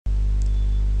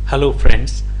Hello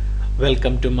friends,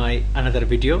 welcome to my another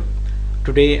video.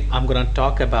 Today I'm gonna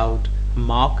talk about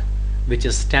MOC, which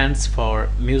stands for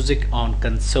Music on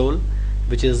Console,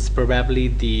 which is probably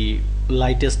the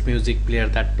lightest music player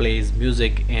that plays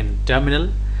music in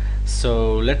terminal.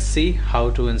 So let's see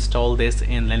how to install this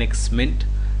in Linux Mint.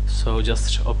 So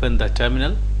just open the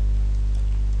terminal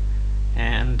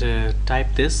and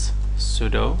type this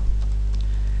sudo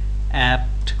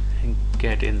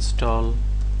apt-get install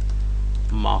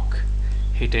MOC.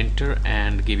 Hit enter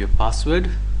and give your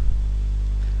password.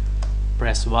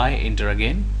 Press Y, enter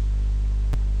again.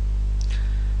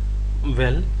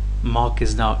 Well, MOC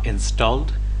is now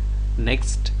installed.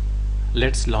 Next,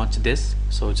 let's launch this.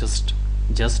 So just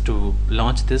to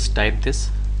launch this, type this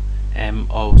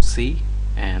MOC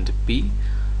and P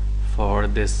for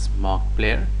this MOC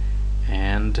player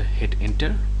and hit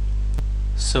enter.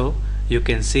 So you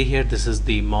can see here this is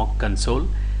the MOC console,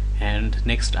 and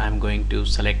next I'm going to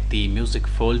select the music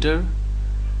folder.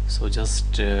 So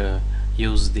just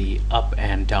use the up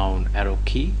and down arrow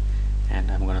key and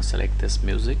I'm gonna select this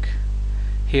music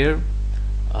here.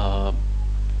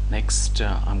 Next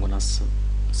I'm gonna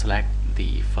select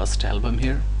the first album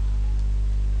here.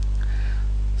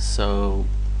 So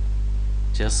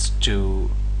just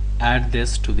to add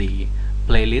this to the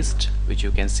playlist, which you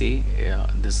can see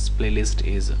this playlist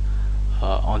is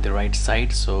on the right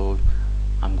side, so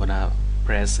I'm gonna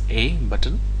press A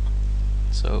button.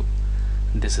 So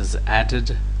this is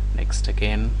added. Next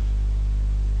again.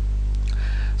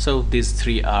 So these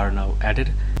three are now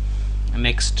added.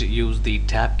 Next, use the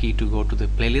tab key to go to the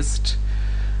playlist.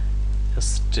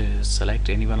 Just select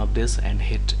any one of this and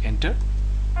hit enter.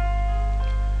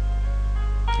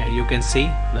 And you can see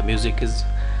the music is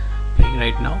playing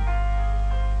right now.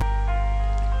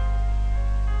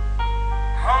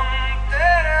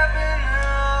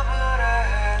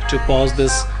 To pause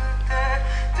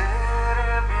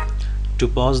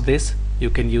this you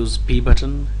can use P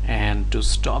button, and to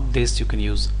stop this you can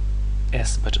use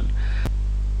S button.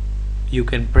 You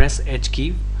can press H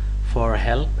key for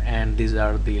help, and these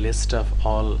are the list of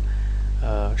all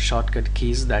shortcut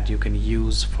keys that you can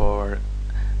use for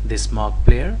this MOC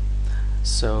player.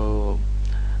 So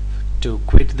to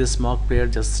quit this MOC player,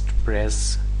 just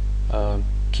press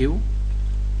Q.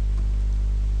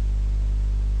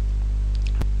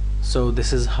 So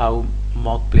this is how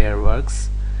MOC player works.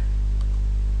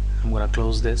 I'm gonna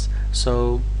close this.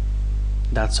 So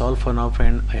that's all for now,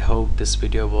 friend. I hope this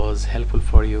video was helpful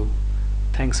for you.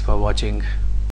 Thanks for watching.